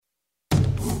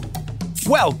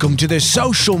Welcome to the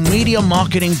Social Media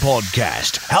Marketing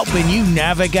Podcast, helping you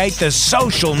navigate the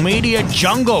social media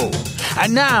jungle.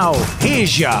 And now,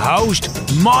 here's your host,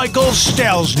 Michael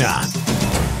Stelzner.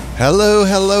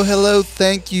 Hello.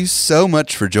 Thank you so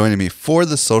much for joining me for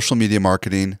the Social Media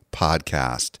Marketing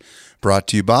Podcast, brought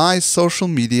to you by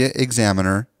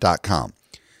socialmediaexaminer.com.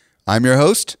 I'm your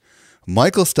host,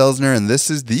 Michael Stelzner, and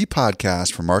this is the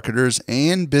podcast for marketers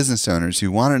and business owners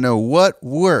who want to know what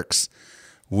works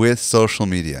with social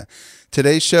media.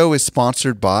 Today's show is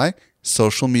sponsored by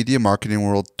Social Media Marketing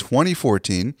World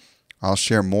 2014. I'll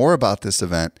share more about this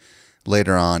event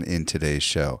later on in today's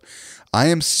show. I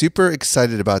am super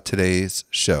excited about today's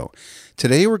show.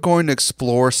 Today we're going to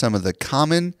explore some of the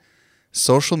common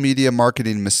social media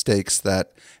marketing mistakes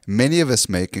that many of us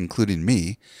make, including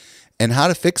me, and how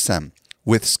to fix them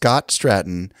with Scott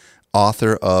Stratton,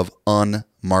 author of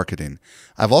Unmarketing.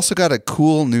 I've also got a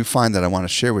cool new find that I want to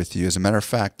share with you. As a matter of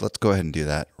fact, let's go ahead and do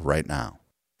that right now.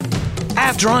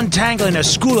 After untangling a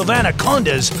school of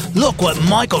anacondas, look what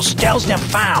Michael Stelzner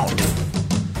found.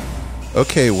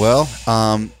 Okay, well,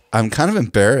 I'm kind of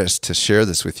embarrassed to share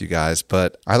this with you guys,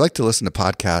 but I like to listen to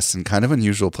podcasts in kind of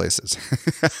unusual places.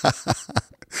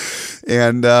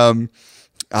 And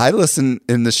I listen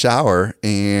in the shower,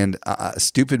 and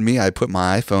stupid me, I put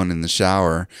my iPhone in the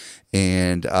shower,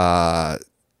 and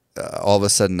all of a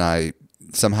sudden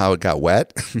somehow it got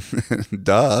wet,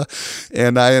 duh,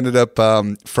 and I ended up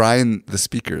frying the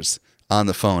speakers on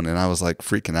the phone, and I was like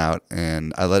freaking out,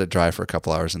 and I let it dry for a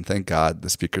couple hours, and thank God the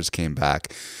speakers came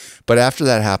back. But after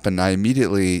that happened, I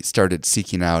immediately started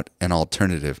seeking out an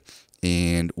alternative,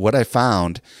 and what I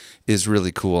found is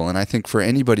really cool, and I think for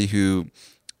anybody who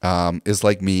is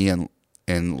like me and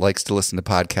likes to listen to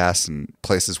podcasts in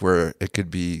places where it could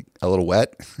be a little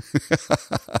wet,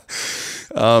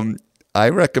 I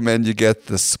recommend you get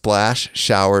the Splash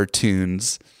Shower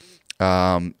Tunes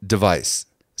device.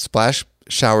 Splash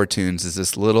Shower Tunes is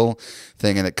this little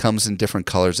thing, and it comes in different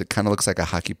colors. It kind of looks like a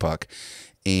hockey puck,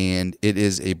 and it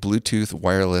is a Bluetooth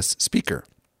wireless speaker.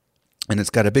 And it's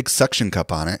got a big suction cup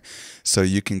on it, so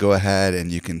you can go ahead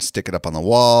and you can stick it up on the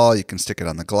wall, you can stick it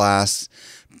on the glass,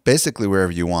 basically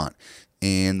wherever you want.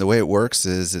 And the way it works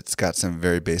is it's got some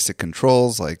very basic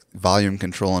controls like volume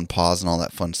control and pause and all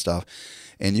that fun stuff.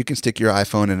 And you can stick your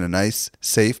iPhone in a nice,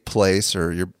 safe place,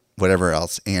 or your whatever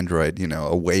else, Android,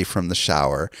 away from the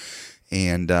shower.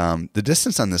 And the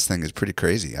distance on this thing is pretty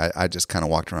crazy. I just kind of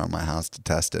walked around my house to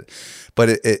test it.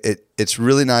 But it's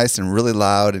really nice and really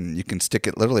loud, and you can stick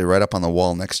it literally right up on the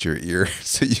wall next to your ear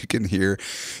so you can hear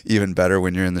even better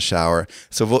when you're in the shower.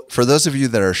 So for those of you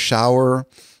that are shower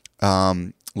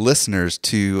listeners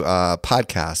to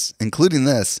podcasts, including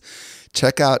this,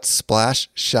 check out Splash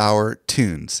Shower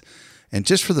Tunes. And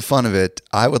just for the fun of it,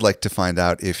 I would like to find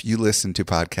out if you listen to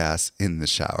podcasts in the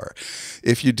shower.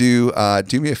 If you do,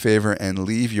 do me a favor and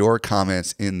leave your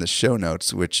comments in the show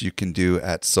notes, which you can do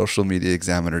at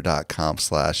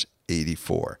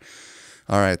socialmediaexaminer.com/84.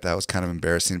 All right, that was kind of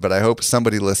embarrassing, but I hope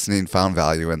somebody listening found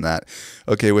value in that.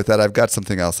 Okay, with that, I've got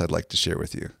something else I'd like to share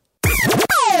with you.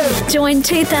 Join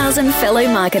 2,000 fellow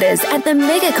marketers at the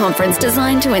mega conference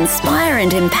designed to inspire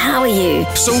and empower you.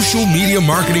 Social Media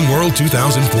Marketing World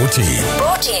 2014.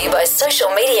 Brought to you by Social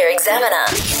Media Examiner.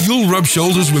 You'll rub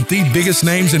shoulders with the biggest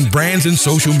names and brands in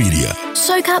social media.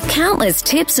 Soak up countless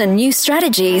tips and new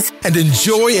strategies. And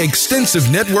enjoy extensive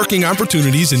networking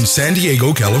opportunities in San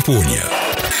Diego, California.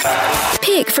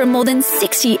 Pick from more than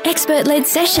 60 expert-led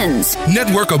sessions.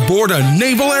 Network aboard a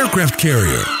naval aircraft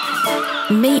carrier.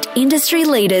 Meet industry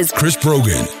leaders Chris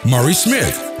Brogan, Murray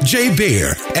Smith, Jay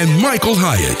Baer, and Michael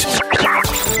Hyatt.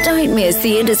 Don't miss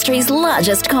the industry's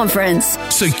largest conference.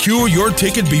 Secure your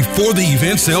ticket before the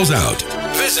event sells out.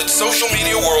 Visit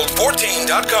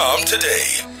socialmediaworld14.com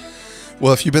today.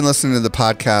 Well, if you've been listening to the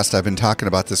podcast, I've been talking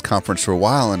about this conference for a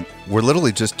while, and we're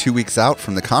literally just 2 weeks out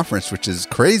from the conference, which is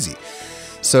crazy.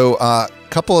 So a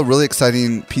couple of really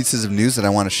exciting pieces of news that I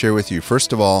want to share with you.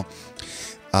 First of all,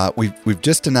 we've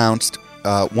just announced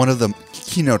one of the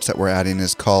keynotes that we're adding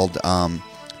is called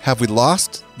Have We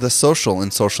Lost the Social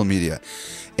in Social Media?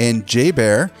 And Jay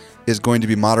Baer is going to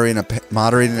be moderating a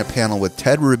panel with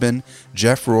Ted Rubin,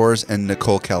 Jeff Roars, and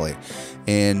Nicole Kelly.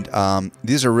 And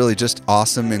these are really just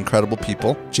awesome, incredible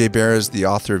people. Jay Baer is the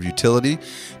author of Utility.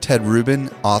 Ted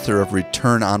Rubin, author of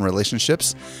Return on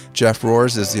Relationships. Jeff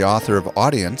Roars is the author of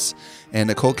Audience. And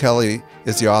Nicole Kelly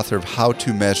is the author of How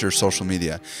to Measure Social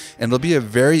Media. And it'll be a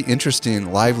very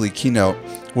interesting, lively keynote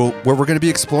where we're going to be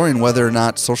exploring whether or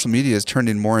not social media is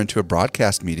turning more into a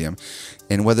broadcast medium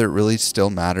and whether it really still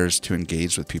matters to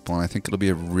engage with people. And I think it'll be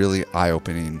a really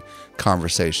eye-opening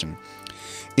conversation.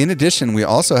 In addition, we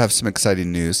also have some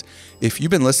exciting news. If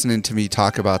you've been listening to me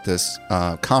talk about this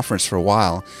conference for a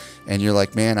while and you're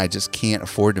like, man, I just can't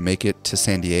afford to make it to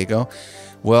San Diego,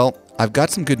 well, I've got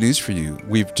some good news for you.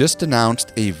 We've just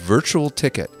announced a virtual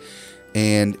ticket.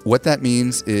 And what that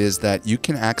means is that you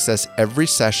can access every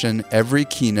session, every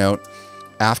keynote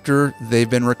after they've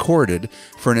been recorded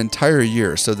for an entire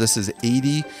year. So this is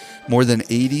more than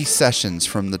 80 sessions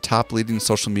from the top leading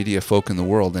social media folk in the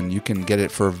world, and you can get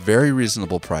it for a very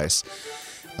reasonable price.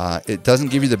 It doesn't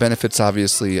give you the benefits,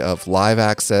 obviously, of live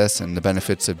access and the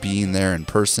benefits of being there in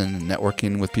person and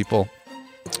networking with people,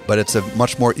 but it's a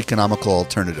much more economical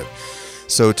alternative.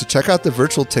 So to check out the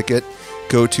virtual ticket,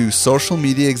 go to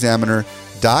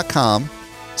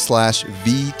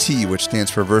socialmediaexaminer.com/VT, which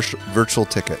stands for virtual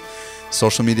ticket.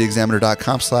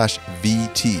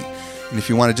 socialmediaexaminer.com/VT. And if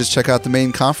you want to just check out the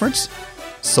main conference,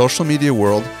 Social Media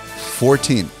World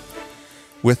 14.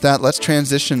 With that, let's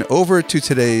transition over to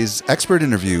today's expert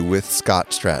interview with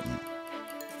Scott Stratton.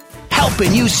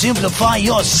 Helping you simplify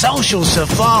your social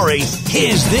safari,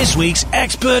 here's this week's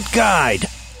expert guide.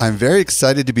 I'm very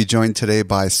excited to be joined today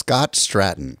by Scott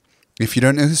Stratton. If you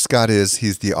don't know who Scott is,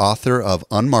 he's the author of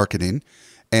Unmarketing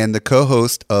and the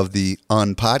co-host of the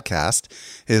Podcast.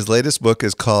 His latest book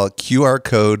is called QR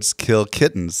Codes Kill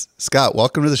Kittens. Scott,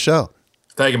 welcome to the show.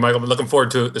 Thank you, Michael. I've been looking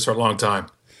forward to this for a long time.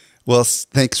 Well,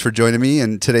 thanks for joining me.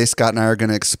 And today, Scott and I are going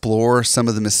to explore some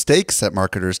of the mistakes that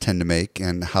marketers tend to make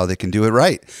and how they can do it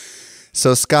right.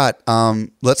 So, Scott,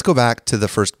 let's go back to the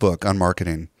first book,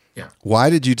 Unmarketing. Yeah. Why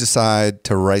did you decide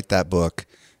to write that book?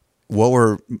 What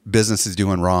were businesses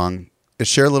doing wrong?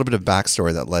 Share a little bit of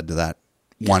backstory that led to that.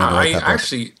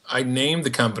 I named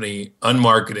the company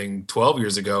Unmarketing 12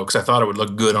 years ago because I thought it would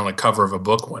look good on a cover of a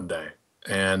book one day.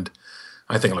 And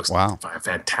I think it looks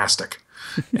fantastic.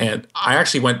 And I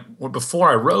actually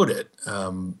before I wrote it,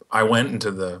 I went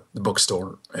into the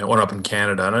bookstore and went up in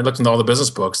Canada and I looked into all the business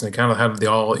books and they kind of had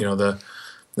the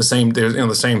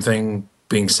same thing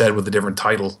being said with a different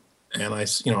title. And I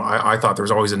thought there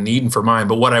was always a need for mine.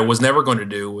 But what I was never going to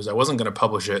do was I wasn't going to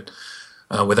publish it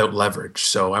without leverage.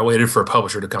 So I waited for a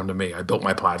publisher to come to me. I built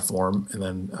my platform, and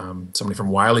then somebody from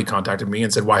Wiley contacted me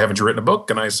and said, why haven't you written a book?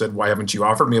 And I said, why haven't you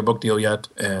offered me a book deal yet?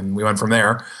 And we went from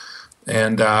there.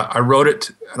 And I wrote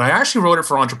it, and I actually wrote it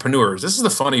for entrepreneurs. This is the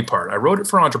funny part. I wrote it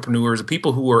for entrepreneurs,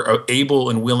 people who were able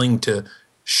and willing to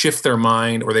shift their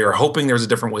mind, or they were hoping there's a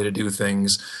different way to do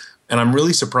things. And I'm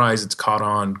really surprised it's caught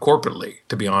on corporately,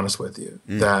 to be honest with you,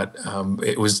 that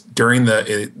it was during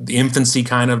the infancy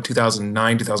kind of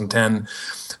 2009, 2010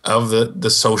 of the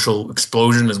social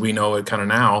explosion as we know it kind of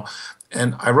now.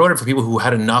 And I wrote it for people who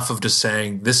had enough of just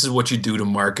saying, this is what you do to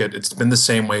market. It's been the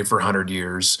same way for 100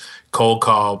 years. Cold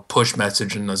call, push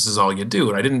message, and this is all you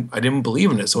do. And I didn't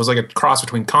believe in it. So it was like a cross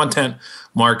between content,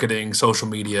 marketing, social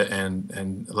media,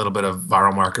 and a little bit of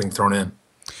viral marketing thrown in.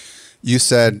 You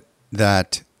said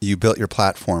that you built your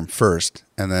platform first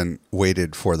and then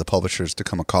waited for the publishers to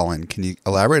come a call in. Can you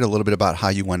elaborate a little bit about how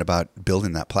you went about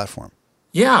building that platform?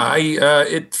 Yeah,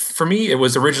 for me, it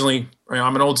was originally,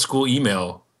 I'm an old school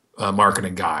email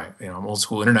marketing guy. I'm an old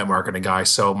school internet marketing guy.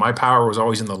 So my power was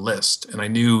always in the list. And I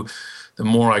knew the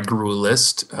more I grew a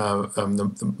list,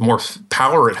 the more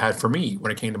power it had for me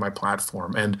when it came to my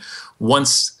platform. And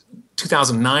once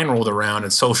 2009 rolled around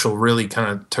and social really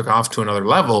kind of took off to another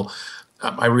level,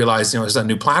 I realized, there's a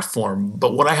new platform.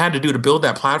 But what I had to do to build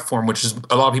that platform, which is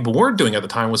a lot of people weren't doing at the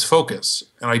time, was focus.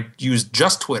 And I used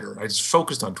just Twitter. I just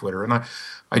focused on Twitter. And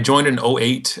I joined in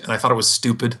 2008, and I thought it was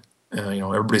stupid.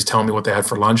 Everybody's telling me what they had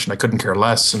for lunch, and I couldn't care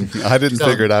less. And I didn't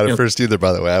figure it out at first either,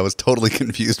 by the way. I was totally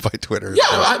confused by Twitter.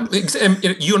 Yeah, and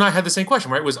you and I had the same question,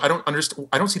 right? I don't understand.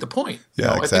 I don't see the point.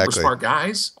 Yeah, exactly. I think we're smart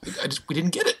guys. We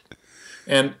didn't get it.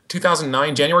 And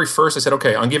 2009, January 1st, I said,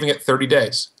 okay, I'm giving it 30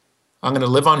 days. I'm going to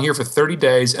live on here for 30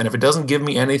 days, and if it doesn't give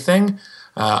me anything,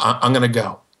 I'm going to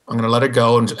go. I'm going to let it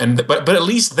go. But at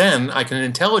least then I can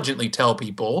intelligently tell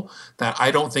people that I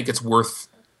don't think it's worth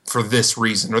for this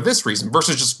reason or this reason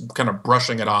versus just kind of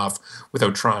brushing it off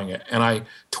without trying it. And I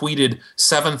tweeted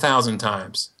 7,000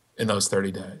 times in those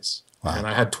 30 days. Wow. And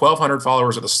I had 1,200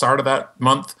 followers at the start of that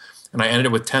month, and I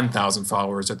ended with 10,000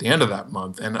 followers at the end of that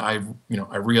month. And I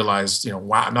realized,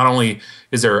 wow, not only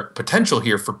is there potential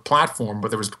here for platform, but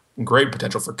there was great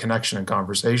potential for connection and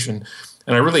conversation.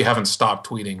 And I really haven't stopped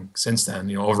tweeting since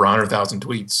then, over 100,000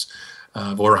 tweets,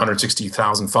 over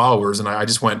 160,000 followers. And I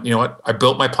just went, I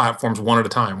built my platforms one at a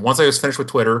time. Once I was finished with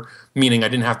Twitter, meaning I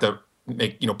didn't have to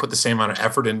put the same amount of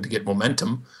effort in to get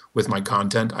momentum with my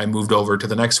content, I moved over to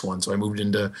the next one. So I moved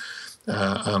into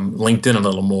LinkedIn a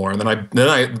little more, and then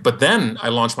I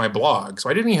launched my blog. So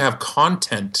I didn't even have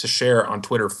content to share on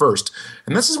Twitter first.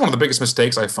 And this is one of the biggest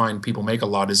mistakes I find people make a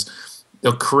lot is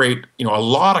they'll create, a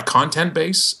lot of content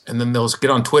base, and then they'll get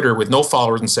on Twitter with no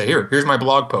followers and say, here's my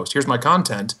blog post, here's my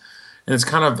content. And it's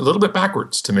kind of a little bit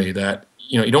backwards to me that,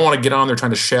 you don't want to get on there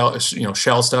trying to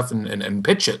shell stuff and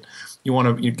pitch it. You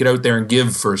want to get out there and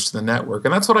give first to the network.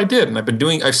 And that's what I did. And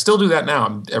I still do that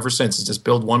now ever since. It's just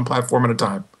build one platform at a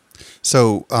time.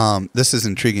 So this is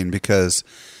intriguing because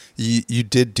you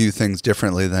did do things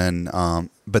differently than,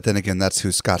 but then again, that's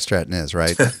who Scott Stratton is,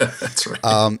 right? That's right.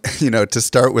 To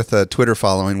start with a Twitter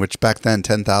following, which back then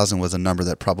 10,000 was a number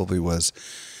that probably was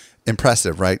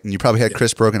impressive, right? And you probably had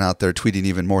Chris Brogan out there tweeting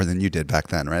even more than you did back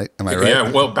then, right? Am I right? Yeah.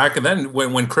 Well, back then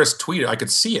when Chris tweeted, I could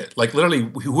see it. Like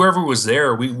literally, whoever was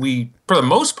there, we for the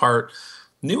most part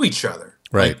knew each other.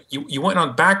 Right. Like you went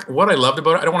on back. What I loved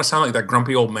about it, I don't want to sound like that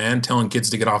grumpy old man telling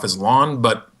kids to get off his lawn,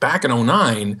 but back in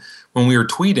 2009, when we were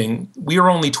tweeting, we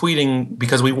were only tweeting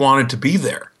because we wanted to be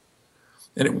there.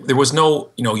 And there was no,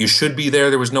 you should be there.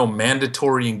 There was no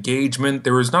mandatory engagement.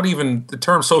 There was not even, the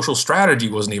term social strategy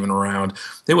wasn't even around.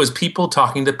 There was people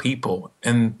talking to people,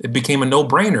 and it became a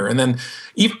no-brainer. And then,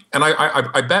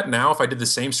 I bet now if I did the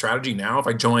same strategy now, if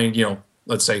I joined,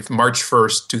 let's say March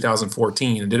 1st,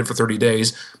 2014, and did it for 30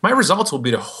 days, my results will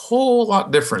be a whole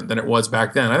lot different than it was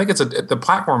back then. I think the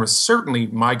platform has certainly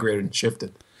migrated and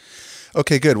shifted.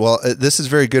 Okay, good. Well, this is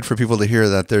very good for people to hear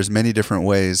that there's many different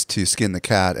ways to skin the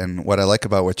cat. And what I like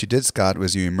about what you did, Scott,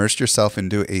 was you immersed yourself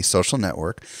into a social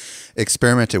network,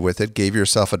 experimented with it, gave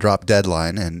yourself a drop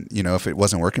deadline, and if it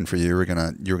wasn't working for you, you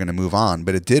were gonna move on.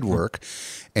 But it did work,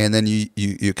 and then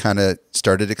you kind of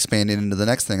started expanding into the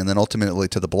next thing, and then ultimately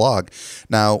to the blog.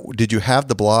 Now, did you have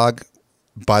the blog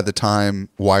by the time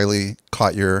Wiley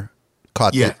caught your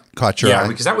eye? Yeah,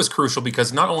 because that was crucial,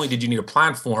 because not only did you need a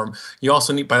platform, you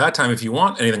also need, by that time, if you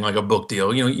want anything like a book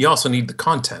deal, you also need the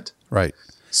content. Right.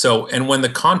 So, and when the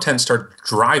content starts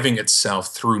driving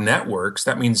itself through networks,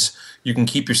 that means you can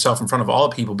keep yourself in front of all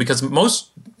the people, because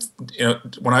most,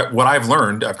 what I've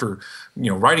learned after,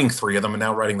 writing 3 of them and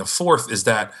now writing the 4th is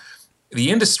that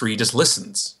the industry just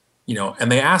listens.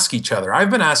 And they ask each other. I've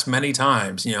been asked many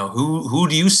times, who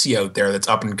do you see out there that's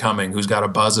up and coming, who's got a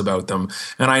buzz about them?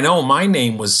 And I know my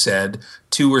name was said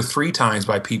 2 or 3 times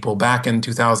by people back in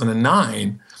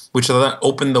 2009, which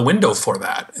opened the window for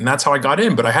that. And that's how I got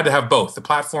in. But I had to have both, the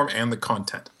platform and the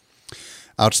content.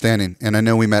 Outstanding. And I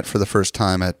know we met for the first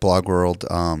time at Blog World.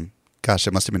 Gosh,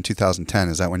 it must have been 2010.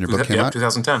 Is that when your book came out?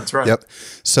 2010. That's right. Yep.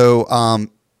 So,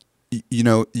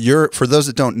 you're, for those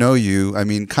that don't know you,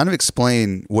 kind of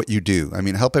explain what you do.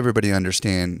 Help everybody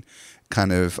understand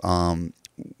kind of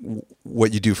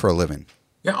what you do for a living.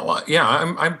 Yeah, well,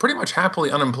 I'm pretty much happily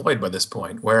unemployed by this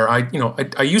point, where I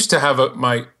used to have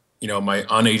my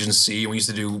own agency. We used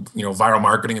to do, viral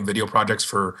marketing and video projects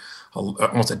for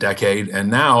almost a decade. And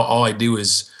now all I do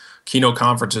is keynote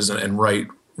conferences and write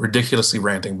ridiculously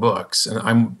ranting books. And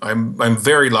I'm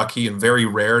very lucky and very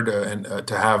rare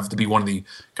to be one of the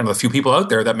kind of the few people out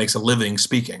there that makes a living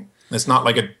speaking. It's not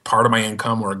like a part of my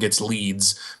income or it gets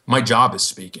leads. My job is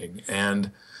speaking,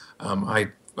 and I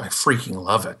freaking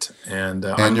love it. And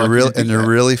you're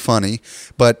really funny.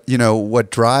 But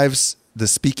what drives the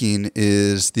speaking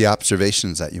is the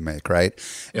observations that you make, right?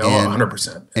 Yeah,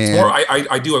 100%. It's more.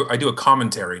 I do a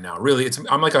commentary now. Really,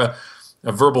 I'm like a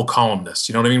verbal columnist.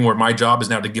 You know what I mean? Where my job is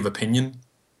now to give opinion.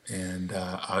 And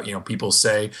people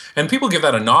say, and people give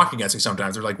that a knock against me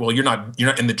sometimes. They're like, "Well, you're not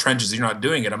in the trenches. You're not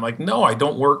doing it." I'm like, "No, I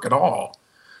don't work at all."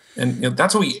 And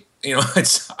that's what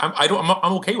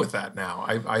I'm okay with that now.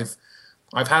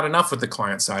 I've had enough with the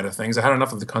client side of things. I had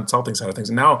enough of the consulting side of things,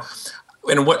 and now,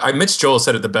 Mitch Joel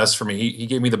said it the best for me. He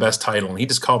gave me the best title, and he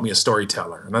just called me a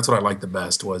storyteller, and that's what I liked the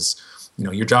best. Was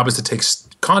your job is to take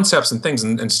concepts and things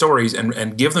and stories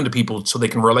and give them to people so they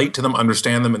can relate to them,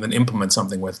 understand them, and then implement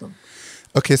something with them.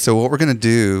 Okay, so what we're going to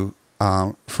do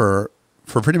for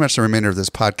pretty much the remainder of this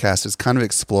podcast is kind of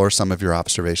explore some of your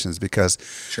observations, because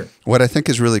what I think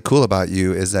is really cool about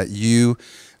you is that you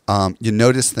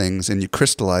notice things and you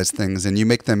crystallize things and you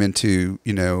make them into,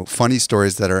 funny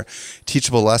stories that are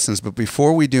teachable lessons. But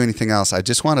before we do anything else, I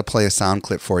just want to play a sound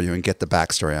clip for you and get the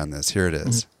backstory on this. Here it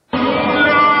is.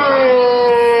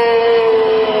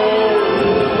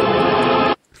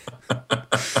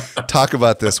 Talk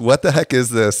about this. What the heck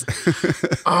is this?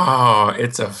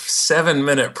 It's a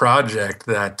 7-minute project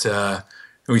that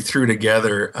we threw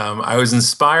together. I was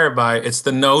inspired by, it's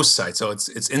the no site. So it's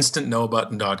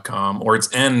instantnobutton.com, or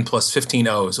it's N plus 15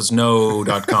 O's. So it's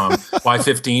no.com. Why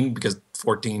 15? Because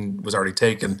 14 was already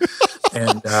taken.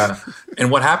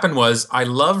 And what happened was I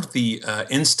loved the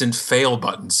instant fail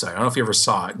button site. I don't know if you ever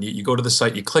saw it. You go to the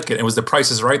site, you click it, and it was the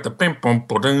Price is Right, the bim, bum,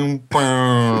 ba-dum,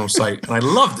 bum site, and I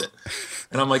loved it.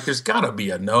 And I'm like, there's got to be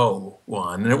a no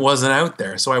one, and it wasn't out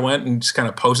there. So I went and just kind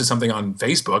of posted something on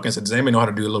Facebook and said, does anybody know how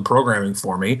to do a little programming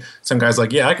for me? Some guy's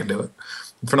like, yeah, I can do it.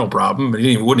 For no problem. But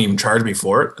he wouldn't even charge me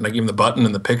for it. And I gave him the button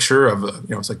and the picture of,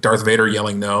 it's like Darth Vader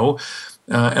yelling no.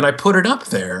 And I put it up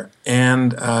there.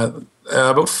 And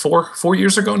about four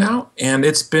years ago now, and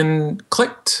it's been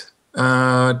clicked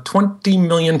 20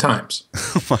 million times.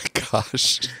 Oh my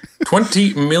gosh.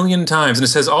 20 million times.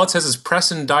 And all it says is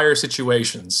press in dire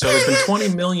situations. So there's been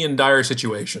 20 million dire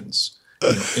situations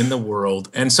in the world.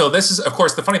 And so this is, of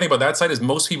course, the funny thing about that site is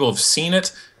most people have seen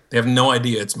it. They have no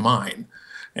idea it's mine.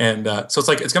 And so it's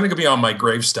like, it's going to be on my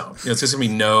gravestone. It's just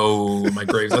going to be my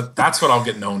grave. That's what I'll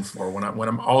get known for when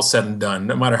I'm all said and done.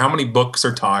 No matter how many books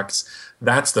or talks,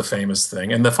 that's the famous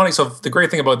thing. And the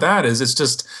great thing about that is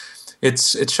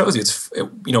it shows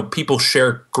you people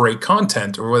share great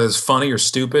content, or whether it's funny or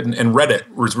stupid. And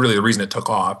Reddit was really the reason it took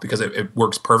off, because it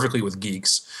works perfectly with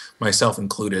geeks, myself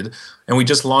included. And we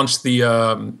just launched the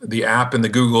app in the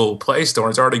Google Play Store.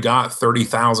 And it's already got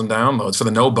 30,000 downloads for the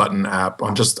No Button app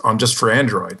on just for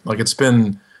Android. Like it's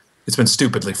been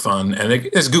stupidly fun, and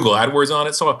it's Google AdWords on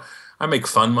it, so I make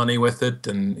fun money with it.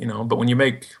 And but when you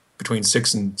make between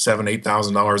 $6,000 and $7,000,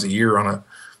 $8,000 a year on a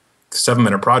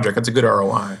 7-minute project, that's a good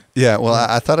ROI. Yeah, well,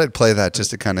 I thought I'd play that just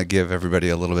to kind of give everybody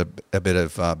a bit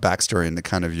of backstory into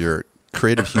kind of your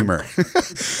creative humor.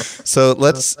 So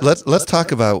let's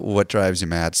talk about what drives you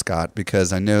mad, Scott,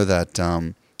 because I know that,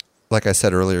 like I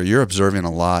said earlier, you're observing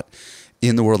a lot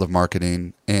in the world of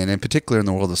marketing, and in particular in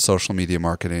the world of social media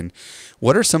marketing.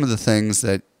 What are some of the things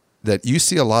that you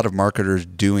see a lot of marketers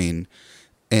doing,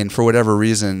 and for whatever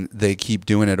reason they keep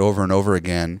doing it over and over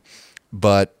again,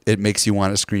 but it makes you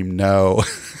want to scream no?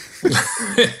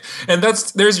 And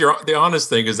the honest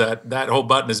thing is that whole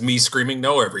button is me screaming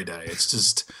no every day. It's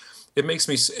just, it makes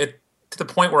me to the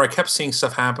point where I kept seeing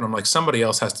stuff happen. I'm like, somebody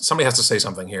has to say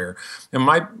something here. And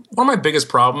one of my biggest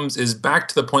problems is back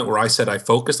to the point where I said I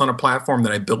focused on a platform,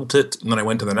 then I built it, and then I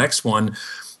went to the next one.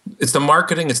 It's the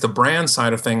marketing, it's the brand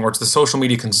side of thing, or it's the social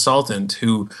media consultant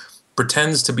who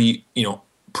pretends to be,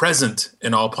 present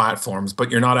in all platforms, but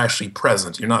you're not actually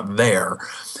present. You're not there.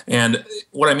 And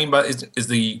what I mean by is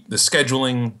the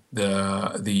scheduling,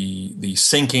 the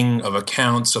syncing of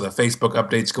accounts, so the Facebook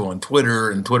updates go on Twitter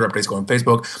and Twitter updates go on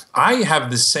Facebook. I have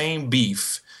the same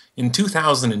beef in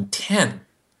 2010.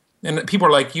 And people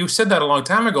are like, you said that a long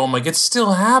time ago. I'm like, it's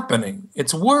still happening.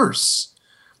 It's worse.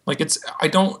 Like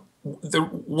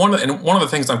one of the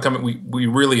things we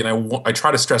really, and I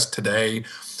try to stress today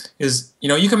is,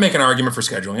 you can make an argument for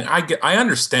scheduling. I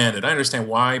understand it. I understand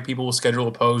why people will schedule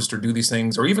a post or do these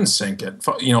things or even sync it.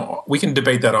 We can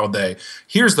debate that all day.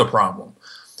 Here's the problem.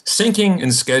 Syncing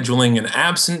and scheduling and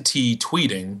absentee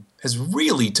tweeting has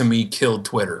really, to me, killed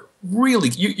Twitter. Really,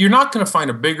 you're not going to find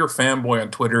a bigger fanboy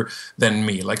on Twitter than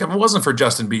me. Like, if it wasn't for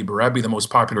Justin Bieber, I'd be the most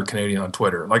popular Canadian on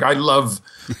Twitter. Like, I love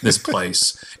this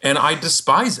place, and I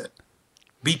despise it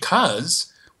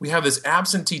because we have this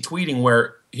absentee tweeting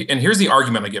where, and here's the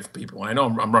argument I give people. And I know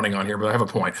I'm running on here, but I have a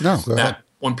point. No, go ahead.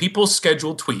 When people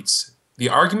schedule tweets, the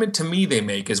argument to me they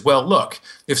make is, well, look,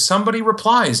 if somebody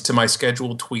replies to my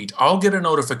scheduled tweet, I'll get a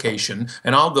notification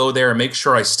and I'll go there and make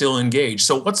sure I still engage.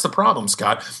 So what's the problem,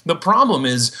 Scott? The problem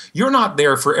is you're not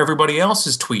there for everybody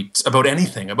else's tweets about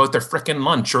anything, about their frickin'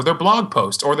 lunch or their blog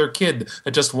post or their kid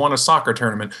that just won a soccer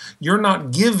tournament. You're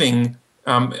not giving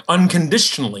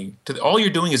unconditionally. All you're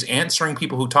doing is answering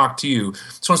people who talk to you.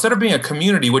 So instead of being a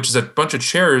community, which is a bunch of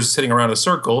chairs sitting around a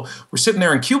circle, we're sitting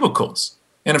there in cubicles.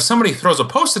 And if somebody throws a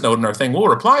Post-it note in our thing, we'll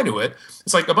reply to it.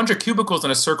 It's like a bunch of cubicles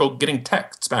in a circle getting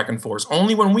texts back and forth.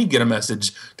 Only when we get a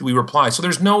message do we reply. So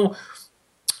there's no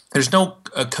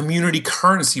community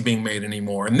currency being made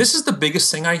anymore. And this is the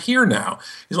biggest thing I hear now,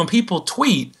 is when people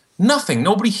tweet,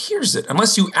 nobody hears it.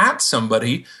 Unless you at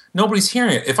somebody, nobody's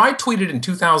hearing it. If I tweeted in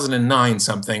 2009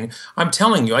 something, I'm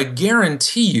telling you, I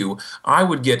guarantee you, I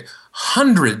would get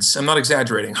hundreds, I'm not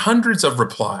exaggerating, hundreds of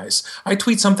replies. I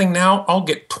tweet something now, I'll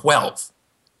get 12.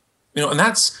 And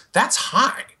that's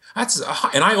high. That's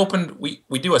high. And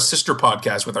we do a sister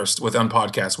podcast with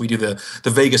Unpodcast. We do the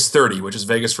Vegas 30, which is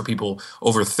Vegas for people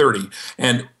over 30.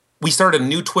 And we started a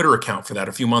new Twitter account for that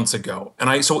a few months ago.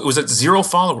 And so it was at 0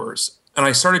 followers. And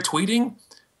I started tweeting,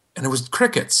 and it was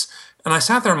crickets. And I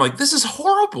sat there, I'm like, this is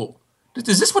horrible.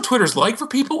 Is this what Twitter's like for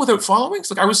people without followings?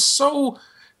 Like, I was so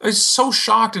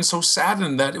shocked and so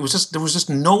saddened that there was just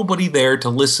nobody there to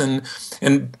listen.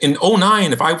 And in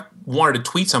 2009, if I wanted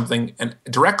to tweet something and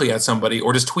directly at somebody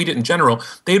or just tweet it in general,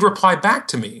 they'd reply back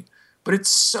to me. But it's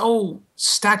so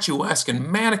statuesque and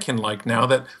mannequin-like now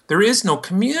that there is no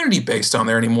community based on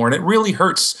there anymore, and it really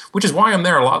hurts, which is why I'm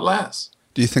there a lot less.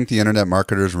 Do you think the internet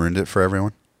marketers ruined it for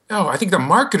everyone? No, I think the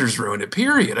marketers ruined it,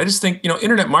 period. I just think,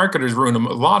 internet marketers ruined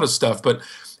a lot of stuff, but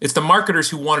it's the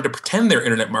marketers who wanted to pretend they're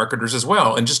internet marketers as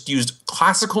well and just used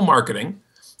classical marketing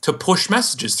to push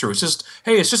messages through. It's just,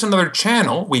 hey, it's just another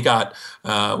channel. We got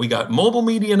mobile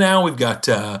media now. We've got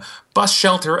bus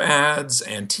shelter ads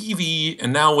and TV,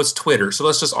 and now it's Twitter. So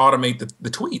let's just automate the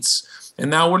tweets. And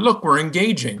now we're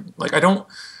engaging. Like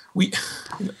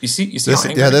you see.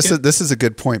 This, this is a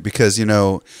good point because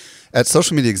at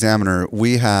Social Media Examiner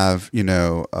we have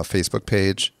a Facebook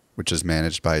page which is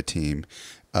managed by a team,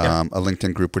 a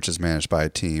LinkedIn group which is managed by a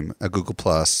team, a Google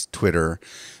Plus, Twitter,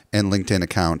 and LinkedIn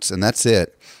accounts, and that's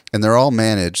it. And they're all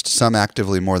managed, some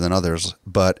actively more than others.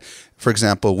 But for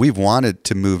example, we've wanted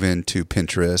to move into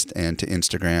Pinterest and to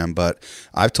Instagram, but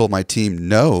I've told my team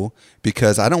no,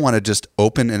 because I don't want to just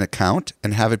open an account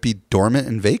and have it be dormant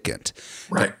and vacant.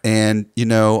 Right. And,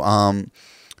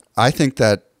 I think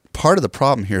that part of the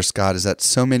problem here, Scott, is that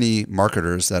so many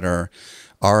marketers that are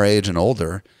our age and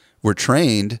older were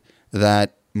trained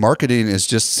that marketing is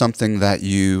just something that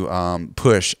you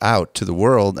push out to the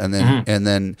world, and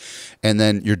then and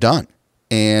then you're done.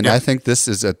 And I think this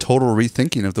is a total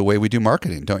rethinking of the way we do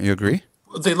marketing. Don't you agree?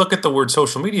 They look at the word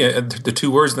social media, the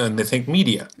two words, then they think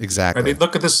media. Exactly. Right? They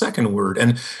look at the second word,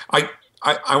 and I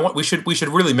want we should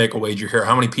really make a wager here.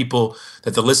 How many people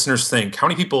that the listeners think? How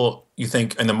many people you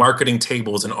think in the marketing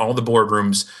tables and all the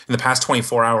boardrooms in the past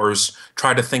 24 hours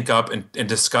try to think up and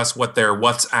discuss what their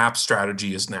WhatsApp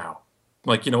strategy is now?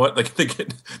 Like, you know what? Like they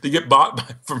get bought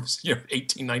from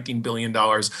 $18-19 billion,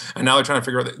 and now they're trying to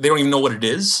figure out. They don't even know what it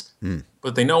is,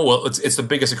 but they know it's the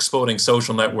biggest exploding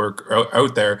social network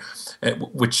out there,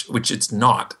 which it's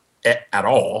not at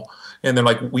all. And they're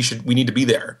like, we need to be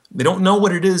there. They don't know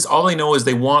what it is. All they know is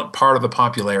they want part of the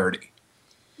popularity,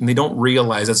 and they don't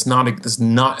realize has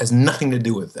nothing to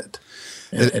do with it.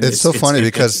 It's so funny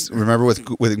because remember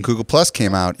when Google Plus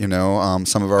came out,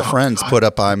 some of our friends put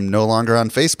up, "I'm no longer on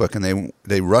Facebook," and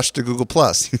they rushed to Google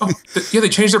Plus. They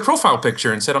changed their profile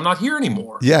picture and said, "I'm not here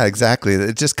anymore." Yeah, exactly.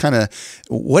 It just kind of,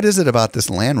 what is it about this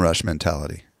land rush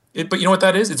mentality? But you know what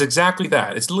that is? It's exactly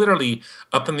that. It's literally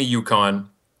up in the Yukon,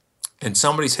 and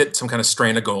somebody's hit some kind of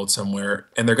strain of gold somewhere,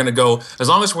 and they're going to go, as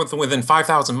long as we're within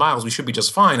 5,000 miles, we should be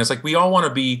just fine. It's like we all want to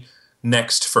be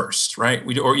next first, right?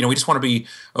 We just want to be,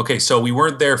 okay, so we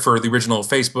weren't there for the original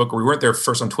Facebook, or we weren't there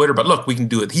first on Twitter, but look, we can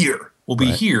do it here. We'll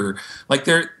be here. Like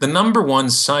the number one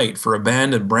site for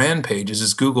abandoned brand pages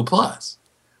is Google Plus,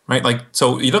 right? Like,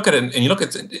 so you look at it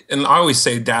and I always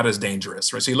say data is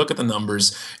dangerous, right? So you look at the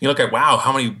numbers, you look at, wow,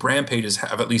 how many brand pages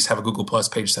have a Google Plus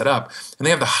page set up, and they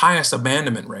have the highest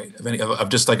abandonment rate of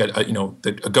just like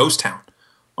a ghost town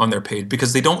on their page,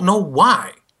 because they don't know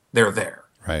why they're there.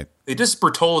 Right. They just were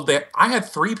told that. I had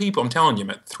 3 people, I'm telling you,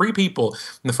 Matt, 3 people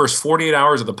in the first 48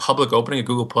 hours of the public opening of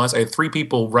Google Plus. I had 3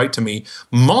 people write to me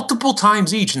multiple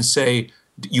times each and say,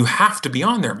 you have to be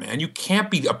on there, man. You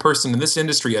can't be a person in this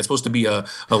industry that's supposed to be a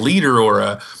leader or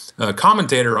a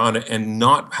commentator on it and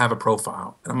not have a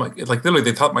profile. And I'm like literally,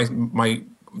 they thought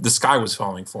the sky was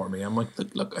falling for me. I'm like,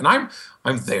 look, and I'm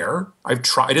there. I've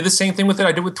tried. I did the same thing with it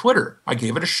I did with Twitter. I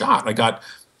gave it a shot. I got,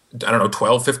 I don't know,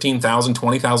 12, 15,000,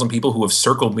 20,000 people who have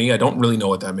circled me. I don't really know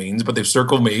what that means, but they've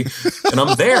circled me, and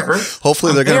I'm there.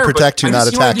 Hopefully they're going to protect you, not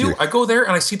attack you. I go there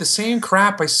and I see the same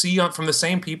crap I see from the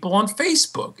same people on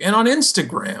Facebook and on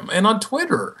Instagram and on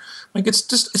Twitter. Like, it's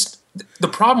the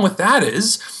problem with that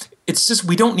is it's just,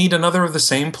 we don't need another of the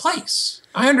same place.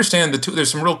 I understand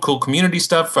there's some real cool community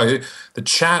stuff. The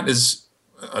chat is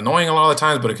annoying a lot of the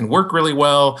times, but it can work really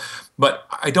well. But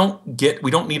we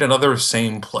don't need another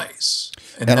same place.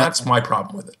 And that's my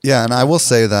problem with it. Yeah, and I will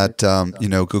say that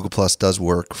Google Plus does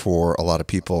work for a lot of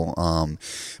people.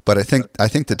 But I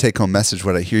think the take-home message,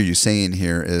 what I hear you saying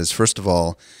here is, first of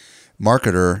all,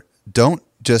 marketer, don't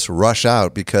just rush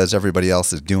out because everybody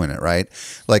else is doing it, right?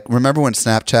 Like, remember when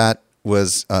Snapchat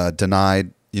was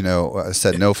denied?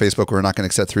 Said no, Facebook, we're not going to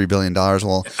accept $3 billion.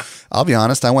 Well, I'll be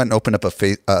honest, I went and opened up a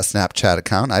Snapchat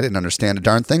account. I didn't understand a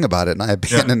darn thing about it, and I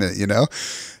abandoned it.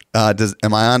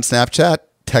 Am I on Snapchat?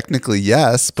 Technically,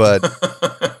 yes, but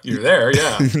you're there,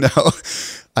 yeah.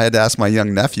 I had to ask my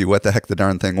young nephew what the heck the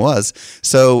darn thing was.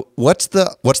 So what's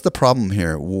the problem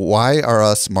here? Why are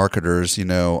us marketers,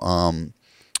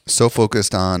 so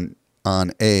focused on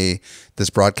this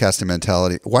broadcasting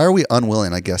mentality? Why are we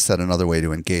unwilling, I guess, said another way,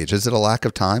 to engage? Is it a lack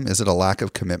of time? Is it a lack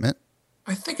of commitment?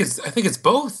 I think it's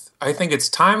both. I think it's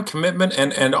time, commitment,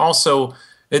 and also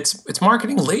It's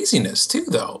marketing laziness too,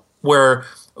 though, where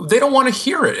they don't want to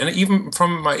hear it. And even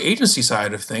from my agency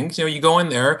side of things, you go in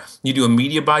there, you do a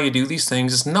media buy, you do these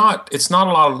things. It's not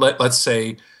a lot of, let's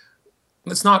say,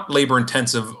 it's not labor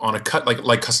intensive on a cut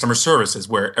like customer services,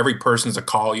 where every person is a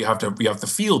call. You have to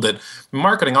field it.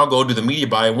 Marketing, I'll go do the media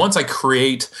buy. Once I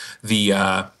create the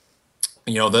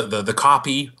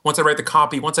copy, once I write the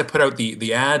copy, once I put out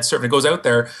the ad, certainly goes out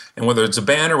there, and whether it's a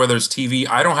banner, whether it's TV,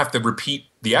 I don't have to repeat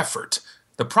the effort.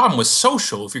 The problem with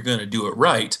social, if you're going to do it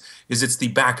right, is it's the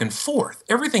back and forth.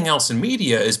 Everything else in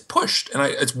media is pushed, and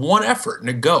it's one effort, and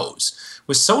it goes.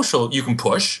 With social, you can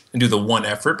push and do the one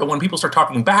effort, but when people start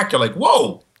talking back, you're like,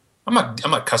 whoa, I'm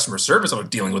not customer service. I'm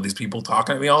not dealing with these people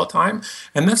talking to me all the time.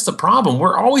 And that's the problem.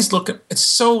 We're always looking, it's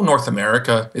so North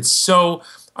America. It's so,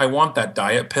 I want that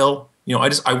diet pill.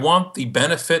 I want the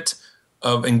benefit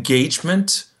of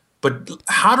engagement, but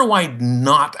how do I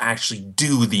not actually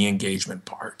do the engagement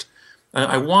part?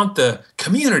 I want the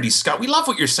community, Scott. We love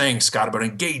what you're saying, Scott, about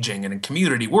engaging and in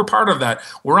community. We're part of that.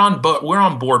 We're on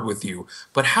board with you.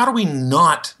 But how do we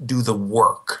not do the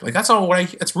work? That's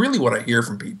really what I hear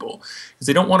from people, is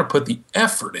they don't want to put the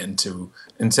effort into,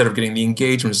 instead of getting the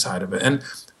engagement side of it. And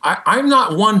I'm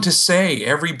not one to say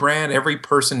every brand, every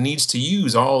person needs to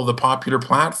use all the popular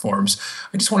platforms.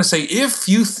 I just want to say, if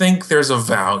you think there's a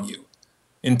value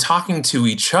in talking to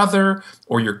each other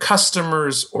or your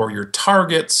customers or your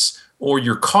targets or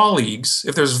your colleagues,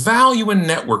 if there's value in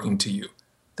networking to you,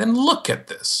 then look at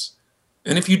this.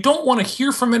 And if you don't want to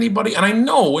hear from anybody, and I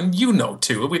know, and you know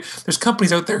too, there's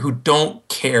companies out there who don't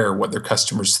care what their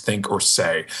customers think or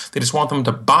say. They just want them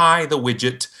to buy the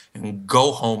widget and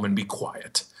go home and be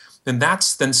quiet.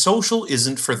 Then social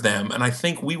isn't for them. And I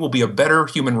think we will be a better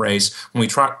human race when we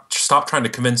stop trying to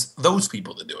convince those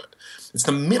people to do it. It's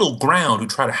the middle ground who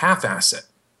try to half-ass it,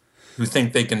 who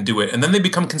think they can do it, and then they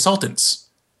become consultants.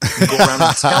 And go around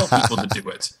and tell people to do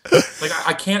it.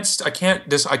 I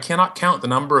cannot count the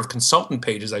number of consultant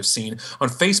pages I've seen on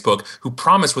Facebook who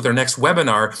promise with their next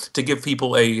webinar to give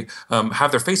people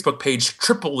have their Facebook page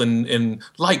triple in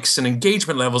likes and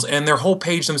engagement levels, and their whole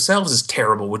page themselves is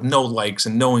terrible with no likes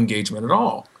and no engagement at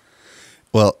all.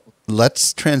 Well,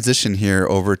 let's transition here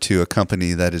over to a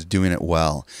company that is doing it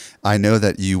well. I know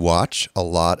that you watch a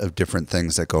lot of different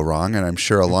things that go wrong, and I'm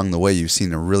sure along the way you've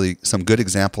seen some good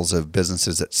examples of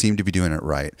businesses that seem to be doing it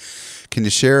right. Can you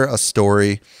share a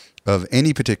story of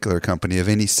any particular company of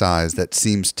any size that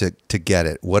seems to get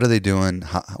it? What are they doing?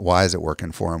 Why is it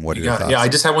working for them? What are your thoughts? Yeah, I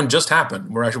just had one just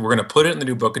happen. We're going to put it in the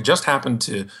new book. It just happened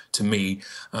to me,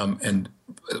 and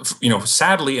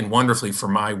sadly and wonderfully for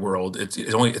my world,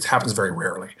 it happens very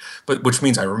rarely, but which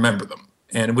means I remember them.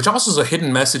 And which also is a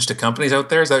hidden message to companies out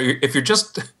there, is that if you're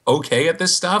just okay at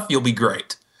this stuff, you'll be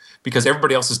great, because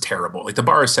everybody else is terrible. The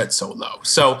bar is set so low.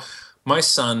 So my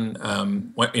son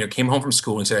came home from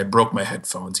school and said, I broke my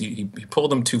headphones. He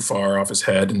pulled them too far off his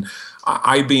head. And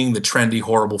I being the trendy,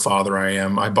 horrible father I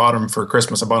am, I bought him for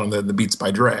Christmas. I bought him the Beats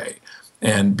by Dre.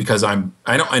 And because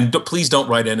please don't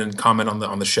write in and comment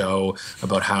on the show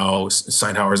about how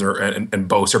Steinhauers and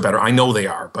Bose are better. I know they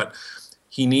are, but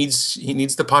he needs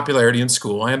the popularity in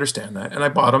school. I understand that. And I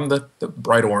bought him the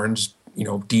bright orange,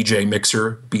 DJ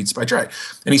mixer Beats by Dre,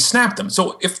 and he snapped them.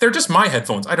 So if they're just my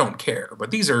headphones, I don't care.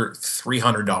 But these are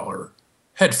 $300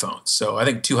 headphones. So I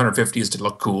think $250 is to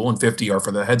look cool, and $50 are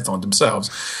for the headphones themselves.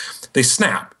 They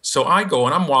snap. So I go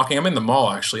and I'm in the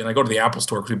mall actually, and I go to the Apple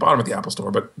store, because we bought them at the Apple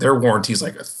store, but their warranty is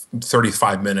like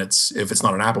 35 minutes if it's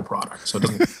not an Apple product. So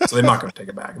they're not going to take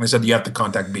it back. And they said, you have to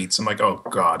contact Beats. I'm like, oh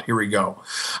God, here we go.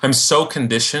 I'm so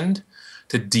conditioned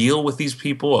to deal with these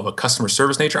people of a customer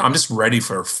service nature. I'm just ready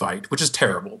for a fight, which is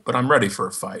terrible, but I'm ready for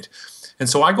a fight. And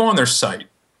so I go on their site,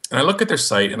 and I look at their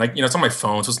site, and it's on my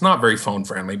phone, so it's not very phone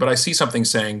friendly, but I see something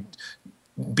saying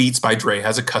Beats by Dre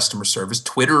has a customer service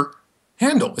Twitter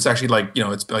handle. It's actually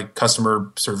it's like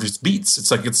customer service Beats.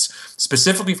 It's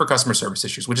specifically for customer service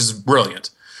issues, which is brilliant.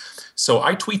 So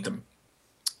I tweet them,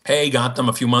 hey, got them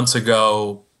a few months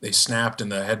ago. They snapped in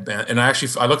the headband. And I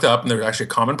looked up, and there's actually a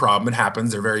common problem. It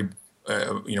happens. They're very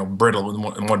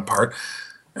brittle in one part.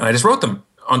 And I just wrote them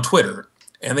on Twitter,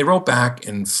 and they wrote back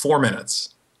in 4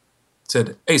 minutes.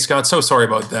 Said, hey, Scott, so sorry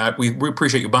about that. We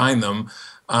appreciate you buying them.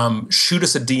 Shoot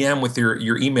us a DM with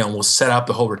your email, and we'll set up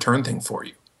the whole return thing for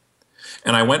you.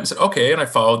 And I went and said, okay, and I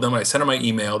followed them. I sent them my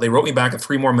email. They wrote me back in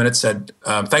 3 more minutes, said,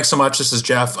 thanks so much. This is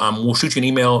Jeff. We'll shoot you an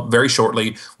email very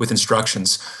shortly with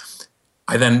instructions.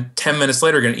 I then, 10 minutes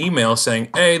later, get an email saying,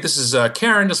 hey, this is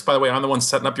Karen. Just by the way, I'm the one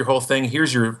setting up your whole thing.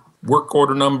 Here's your work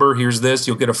order number. Here's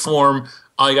You'll get a form.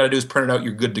 All you got to do is print it out.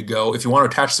 You're good to go. If you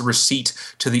want to attach the receipt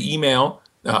to the email,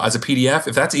 as a PDF,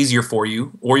 if that's easier for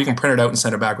you, or you can print it out and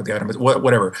send it back with the item,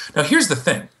 whatever. Now, here's the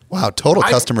thing. Wow, total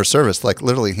customer service, like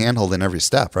literally handheld in every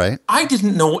step, right? I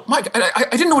didn't know, Mike, I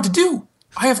didn't know what to do.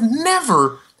 I have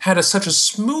never had such a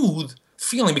smooth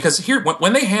feeling, because here,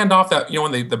 when they hand off that,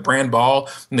 when the brand ball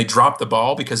and they drop the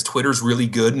ball because Twitter's really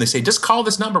good and they say, just call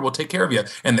this number, we'll take care of you,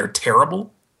 and they're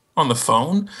terrible on the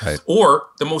phone. Right. Or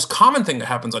the most common thing that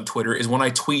happens on Twitter is when I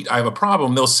tweet, I have a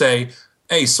problem, they'll say,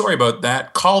 hey, sorry about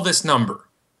that, call this number.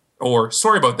 Or,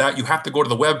 sorry about that, you have to go to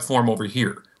the web form over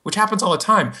here, which happens all the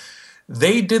time.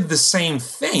 They did the same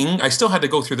thing. I still had to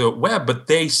go through the web, but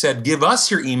they said, give us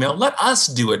your email. Let us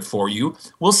do it for you.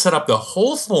 We'll set up the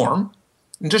whole form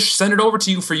and just send it over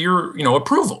to you for your,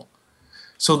 approval.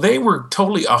 So they were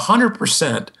totally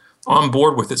 100% on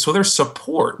board with it. So there's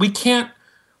support. We can't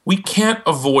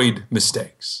avoid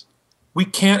mistakes. We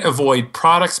can't avoid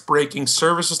products breaking,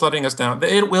 services letting us down.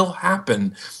 It will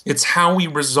happen. It's how we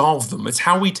resolve them. It's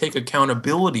how we take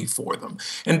accountability for them.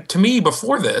 And to me,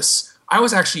 before this, I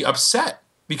was actually upset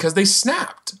because they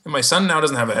snapped. And my son now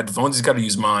doesn't have headphones. He's got to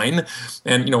use mine.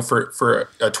 And, for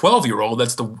a 12-year-old,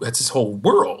 that's his whole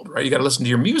world, right? You got to listen to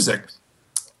your music.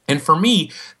 And for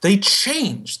me, they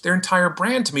changed their entire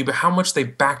brand to me, but how much they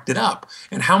backed it up.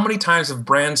 And how many times have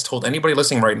brands told anybody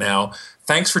listening right now,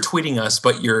 thanks for tweeting us,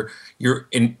 but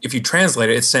if you translate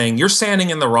it, it's saying you're standing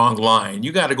in the wrong line.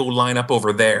 You got to go line up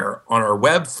over there on our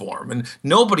web form. And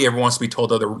nobody ever wants to be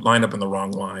told, they're line up in the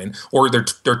wrong line, or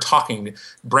they're talking.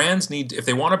 Brands need, if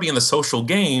they want to be in the social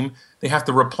game, they have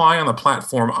to reply on the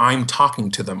platform I'm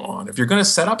talking to them on. If you're going to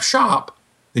set up shop,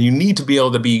 then you need to be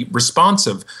able to be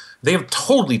responsive. They have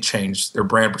totally changed their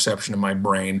brand perception in my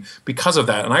brain because of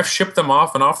that. And I've shipped them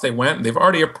off, and off they went, and they've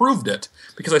already approved it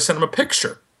because I sent them a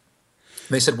picture.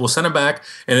 They said, we'll send them back,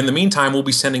 and in the meantime, we'll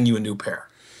be sending you a new pair.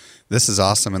 This is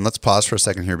awesome. And let's pause for a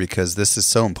second here because this is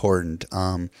so important.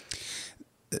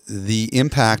 The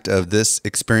impact of this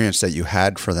experience that you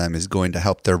had for them is going to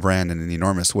help their brand in an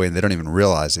enormous way. They don't even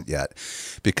realize it yet,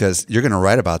 because you're going to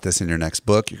write about this in your next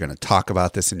book. You're going to talk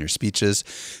about this in your speeches.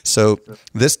 So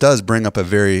this does bring up a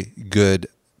very good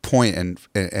point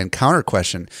and counter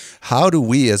question. How do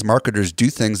we as marketers do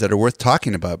things that are worth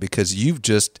talking about? Because you've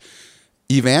just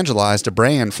evangelized a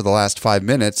brand for the last 5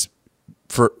 minutes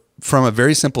from a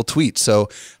very simple tweet. So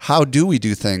how do we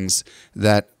do things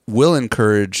that will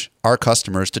encourage our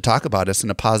customers to talk about us in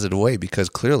a positive way? Because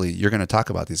clearly you're going to talk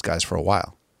about these guys for a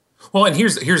while. Well, and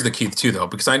here's the key too, though,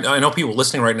 because I know people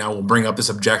listening right now will bring up this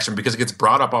objection because it gets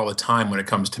brought up all the time when it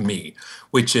comes to me,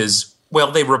 which is,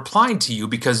 well, they replied to you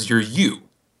because you're you.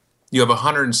 You have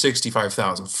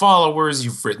 165,000 followers.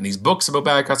 You've written these books about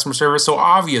bad customer service. So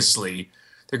obviously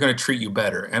they're going to treat you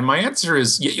better. And my answer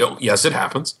is, yes, it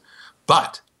happens,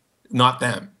 but not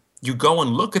them. You go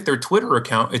and look at their Twitter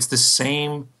account. It's the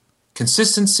same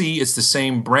consistency. It's the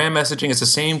same brand messaging. It's the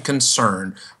same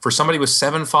concern for somebody with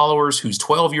 7 followers who's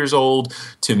 12 years old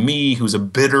to me, who's a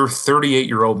bitter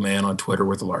 38-year-old man on Twitter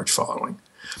with a large following.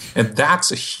 And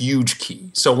that's a huge key.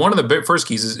 So one of the first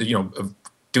keys is, of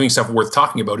doing stuff worth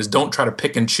talking about is don't try to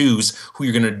pick and choose who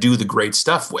you're going to do the great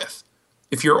stuff with.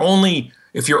 If you're only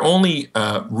awesome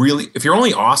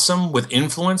with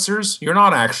influencers, you're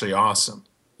not actually awesome.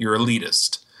 You're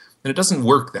elitist. And it doesn't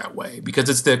work that way because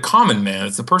it's the common man.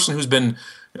 It's the person who's been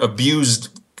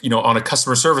abused, on a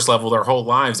customer service level their whole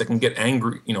lives that can get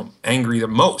angry the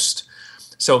most.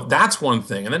 So that's one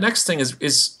thing. And the next thing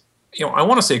is I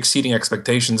want to say exceeding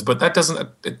expectations, but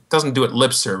it doesn't do it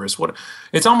lip service.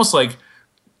 It's almost like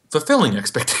fulfilling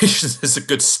expectations is a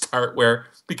good start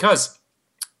because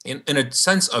in a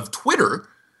sense of Twitter,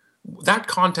 that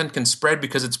content can spread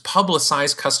because it's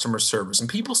publicized customer service. And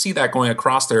people see that going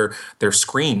across their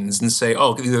screens and say,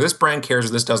 oh, either this brand cares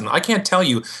or this doesn't. I can't tell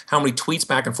you how many tweets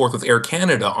back and forth with Air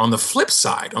Canada on the flip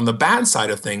side, on the bad side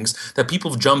of things, that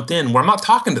people have jumped in where I'm not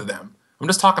talking to them. I'm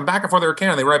just talking back and forth with Air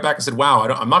Canada. They write back and said, wow,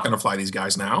 I'm not going to fly these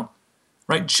guys now.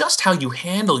 Right? Just how you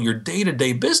handle your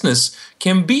day-to-day business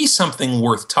can be something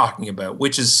worth talking about,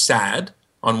 which is sad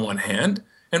on one hand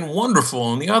and wonderful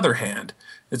on the other hand.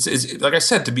 It's like I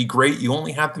said, to be great, you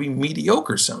only have to be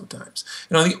mediocre sometimes.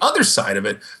 And on the other side of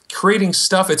it, creating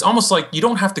stuff, it's almost like you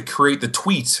don't have to create the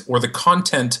tweet or the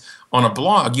content on a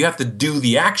blog. You have to do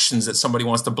the actions that somebody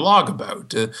wants to blog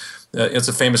about. It's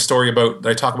a famous story that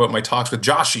I talk about in my talks with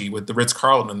Joshi with the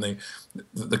Ritz-Carlton, and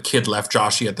the kid left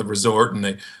Joshy at the resort,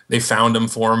 and they found him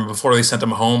for him. Before they sent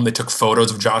him home, they took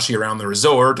photos of Joshy around the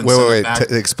resort. And wait.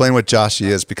 Explain what Joshy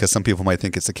is, because some people might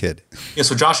think it's a kid. Yeah,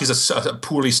 so Joshy's a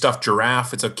poorly stuffed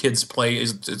giraffe. It's a kid's play.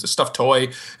 It's a stuffed toy,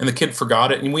 and the kid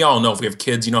forgot it. And we all know, if we have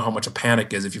kids, you know how much a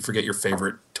panic is if you forget your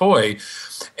favorite toy.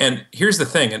 And here's the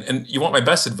thing, and you want my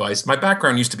best advice. My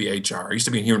background used to be HR. I used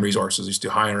to be in human resources. I used to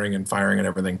do hiring and firing and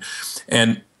everything.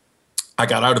 And I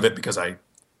got out of it because I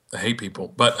hate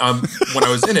people. But when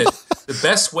I was in it, the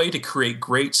best way to create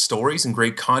great stories and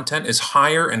great content is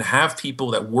hire and have people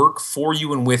that work for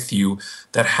you and with you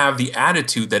that have the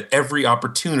attitude that every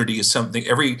opportunity is something,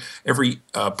 every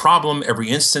problem, every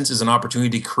instance is an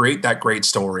opportunity to create that great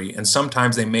story. And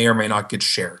sometimes they may or may not get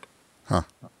shared. Huh.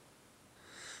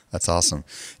 That's awesome.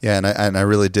 Yeah, and I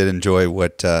really did enjoy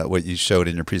what you showed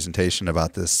in your presentation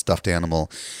about this stuffed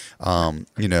animal,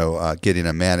 getting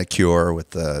a manicure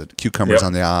with the cucumbers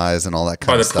on the eyes and all that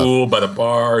kind of stuff. By the pool, by the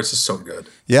bar, it's just so good.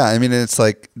 Yeah, I mean, it's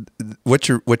like what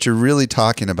you're really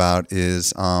talking about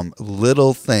is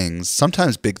little things,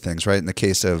 sometimes big things, right? In the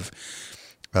case of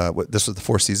this was the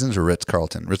Four Seasons or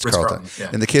Ritz-Carlton? Ritz-Carlton. Yeah.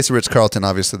 In the case of Ritz-Carlton,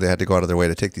 obviously they had to go out of their way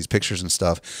to take these pictures and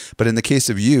stuff. But in the case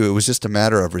of you, it was just a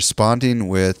matter of responding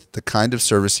with the kind of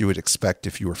service you would expect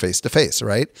if you were face-to-face,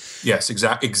 right? Yes,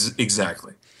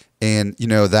 exactly. And,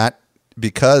 that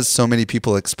because so many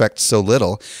people expect so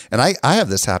little, and I have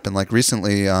this happen, like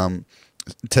recently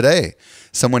today,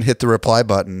 someone hit the reply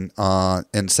button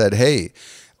and said, hey,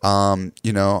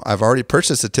 I've already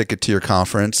purchased a ticket to your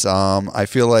conference. I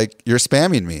feel like you're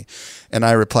spamming me. And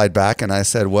I replied back and I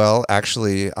said, well,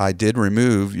 actually, I did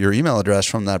remove your email address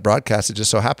from that broadcast. It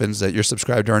just so happens that you're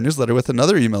subscribed to our newsletter with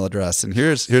another email address. And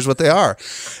here's what they are.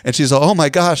 And she's like, oh my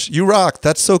gosh, you rock.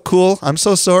 That's so cool. I'm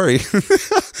so sorry.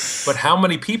 But how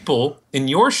many people in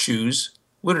your shoes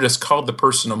would have just called the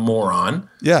person a moron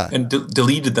and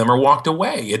deleted them or walked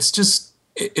away? It's just,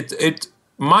 it's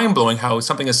mind-blowing how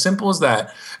something as simple as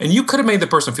that, and you could have made the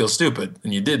person feel stupid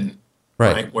and you didn't,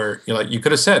 right? Where you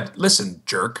could have said, listen,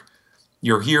 jerk,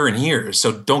 you're here and here,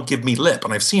 so don't give me lip.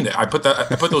 And I've seen it. I put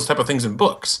those type of things in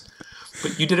books,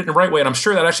 but you did it in the right way, and I'm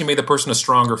sure that actually made the person a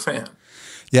stronger fan.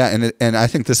 Yeah, and I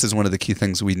think this is one of the key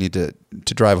things we need to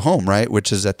drive home, right?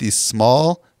 Which is that these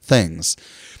small things,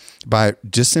 by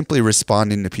just simply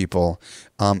responding to people,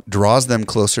 draws them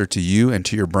closer to you and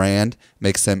to your brand,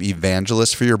 makes them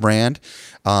evangelists for your brand.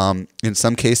 In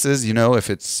some cases,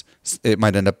 if it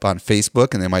might end up on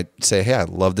Facebook and they might say, hey, I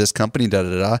love this company,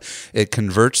 da-da-da. It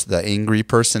converts the angry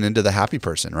person into the happy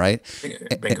person, right?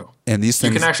 Bingo. And these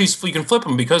things... You can flip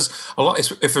them, because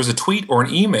if there's a tweet or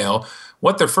an email,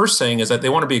 what they're first saying is that they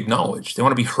want to be acknowledged. They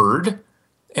want to be heard.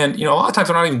 And, a lot of times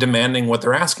they're not even demanding what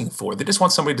they're asking for. They just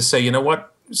want somebody to say, you know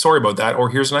what, sorry about that, or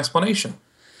here's an explanation.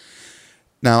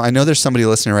 Now, I know there's somebody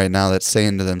listening right now that's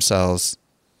saying to themselves,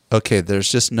 okay,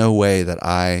 there's just no way that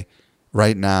I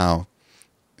right now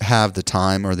have the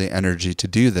time or the energy to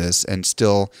do this and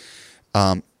still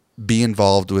be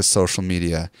involved with social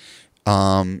media.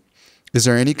 Is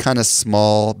there any kind of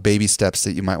small baby steps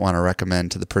that you might want to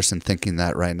recommend to the person thinking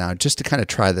that right now, just to kind of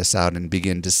try this out and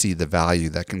begin to see the value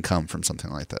that can come from something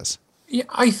like this? Yeah,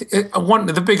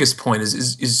 the biggest point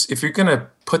is if you're going to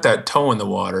put that toe in the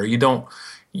water, you don't,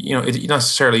 you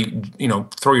necessarily,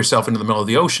 throw yourself into the middle of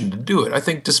the ocean to do it. I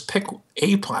think just pick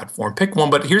a platform, pick one.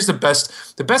 But here's the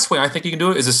best way I think you can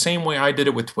do it is the same way I did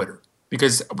it with Twitter,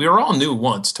 because we were all new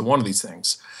once to one of these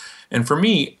things. And for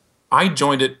me, I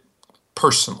joined it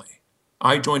personally.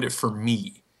 I joined it for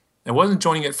me. I wasn't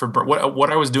joining it for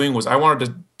what I was doing was I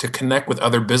wanted to connect with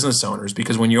other business owners,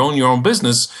 because when you own your own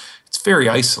business, it's very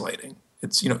isolating.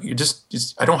 It's you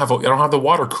just I don't have the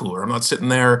water cooler. I'm not sitting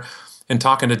there and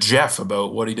talking to Jeff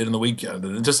about what he did in the weekend.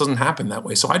 And it just doesn't happen that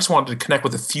way. So I just wanted to connect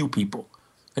with a few people.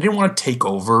 I didn't want to take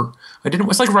over.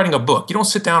 It's like writing a book. You don't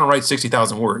sit down and write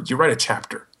 60,000 words. You write a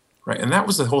chapter, right? And that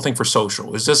was the whole thing for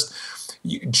social. It's just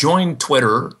you join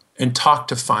Twitter and talk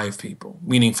to 5 people,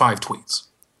 meaning 5 tweets.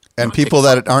 And people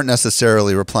that aren't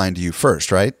necessarily replying to you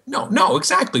first, right? No,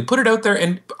 exactly. Put it out there.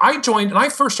 And I joined, and I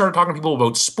first started talking to people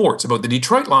about sports, about the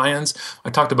Detroit Lions. I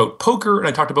talked about poker, and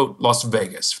I talked about Las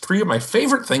Vegas, 3 of my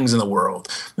favorite things in the world.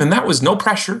 And that was no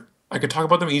pressure. I could talk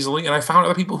about them easily, and I found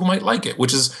other people who might like it,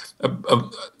 which is a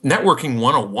networking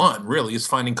 101, really, is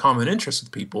finding common interests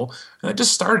with people. And I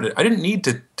just started it. I didn't need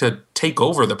to take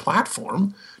over the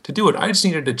platform to do it. I just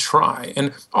needed to try.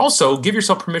 And also give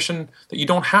yourself permission that you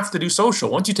don't have to do social.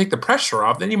 Once you take the pressure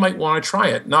off, then you might want to try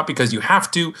it. Not because you have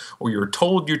to, or you're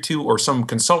told you're to, or some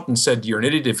consultant said you're an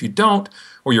idiot if you don't,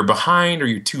 or you're behind, or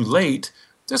you're too late.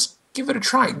 Just give it a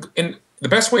try. And the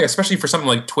best way, especially for something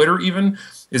like Twitter even,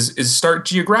 is start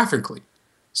geographically.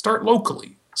 Start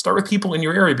locally. Start with people in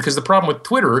your area, because the problem with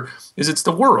Twitter is it's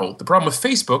the world. The problem with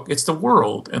Facebook, it's the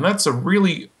world. And that's a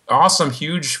really awesome,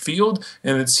 huge field,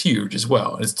 and it's huge as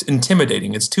well. It's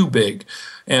intimidating. It's too big.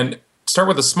 And start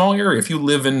with a small area. If you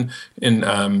live in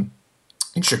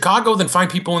Chicago, then find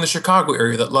people in the Chicago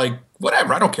area that like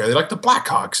whatever, I don't care. They like the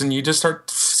Blackhawks, and you just start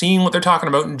seeing what they're talking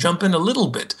about and jump in a little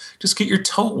bit. Just get your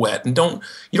toe wet, and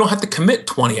you don't have to commit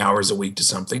 20 hours a week to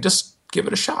something. Just give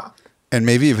it a shot. And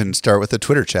maybe even start with a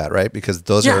Twitter chat, right? Because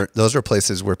those are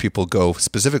places where people go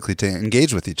specifically to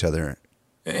engage with each other.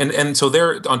 And so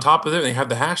they're on top of it. They have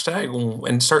the hashtag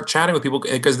and start chatting with people,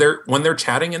 because when they're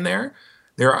chatting in there,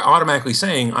 they're automatically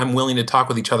saying, I'm willing to talk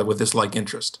with each other with this like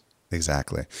interest.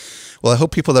 Exactly. Well, I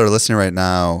hope people that are listening right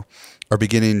now are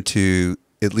beginning to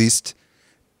at least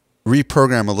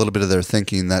reprogram a little bit of their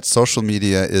thinking that social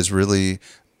media is really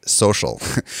social.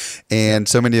 And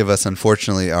so many of us,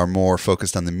 unfortunately, are more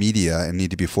focused on the media and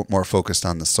need to be more focused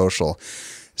on the social.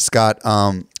 Scott,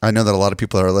 I know that a lot of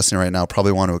people that are listening right now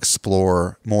probably want to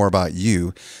explore more about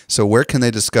you. So where can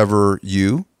they discover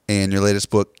you and your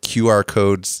latest book, QR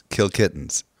Codes Kill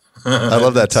Kittens? I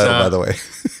love that title, by the way.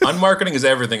 Unmarketing is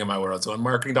everything in my world. So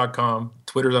unmarketing.com,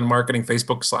 Twitter's Unmarketing,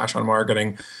 Facebook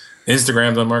 /Unmarketing,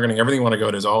 Instagram's Unmarketing. Everything you want to go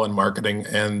to is all Unmarketing.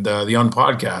 And the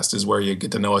Unpodcast is where you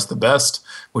get to know us the best,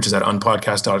 which is at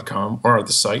unpodcast.com or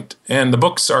the site. And the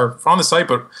books are on the site,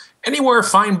 but anywhere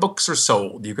fine books are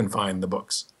sold, you can find the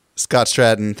books. Scott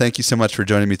Stratton, thank you so much for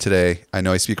joining me today. I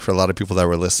know I speak for a lot of people that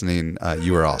were listening.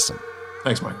 You were awesome.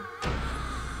 Thanks, Mike.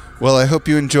 Well, I hope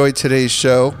you enjoyed today's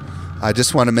show. I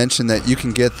just want to mention that you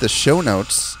can get the show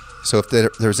notes. So if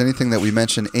there's anything that we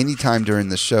mention anytime during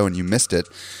the show and you missed it,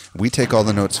 we take all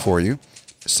the notes for you.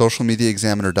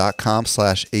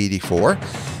 socialmediaexaminer.com/84.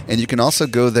 And you can also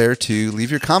go there to leave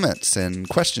your comments and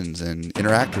questions and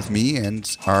interact with me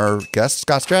and our guest,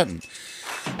 Scott Stratton.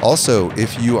 Also,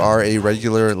 if you are a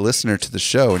regular listener to the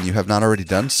show and you have not already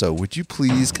done so, would you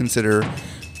please consider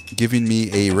giving me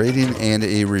a rating and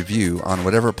a review on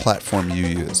whatever platform you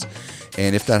use?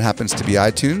 And if that happens to be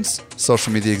iTunes,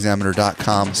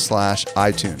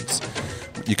 socialmediaexaminer.com/iTunes.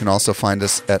 You can also find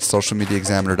us at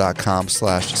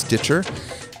socialmediaexaminer.com/Stitcher.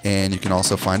 And you can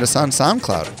also find us on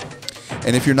SoundCloud.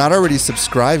 And if you're not already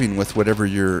subscribing with whatever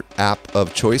your app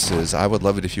of choice is, I would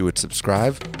love it if you would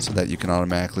subscribe so that you can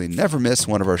automatically never miss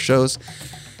one of our shows.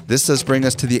 This does bring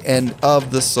us to the end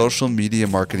of the Social Media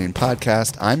Marketing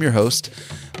Podcast. I'm your host,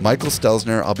 Michael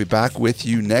Stelzner. I'll be back with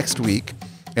you next week.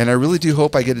 And I really do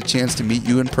hope I get a chance to meet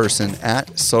you in person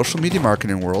at Social Media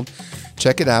Marketing World.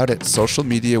 Check it out at Social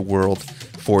Media World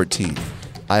 14.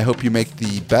 I hope you make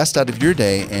the best out of your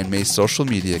day, and may social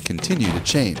media continue to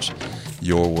change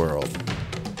your world.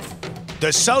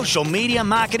 The Social Media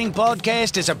Marketing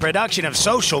Podcast is a production of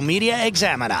Social Media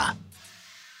Examiner.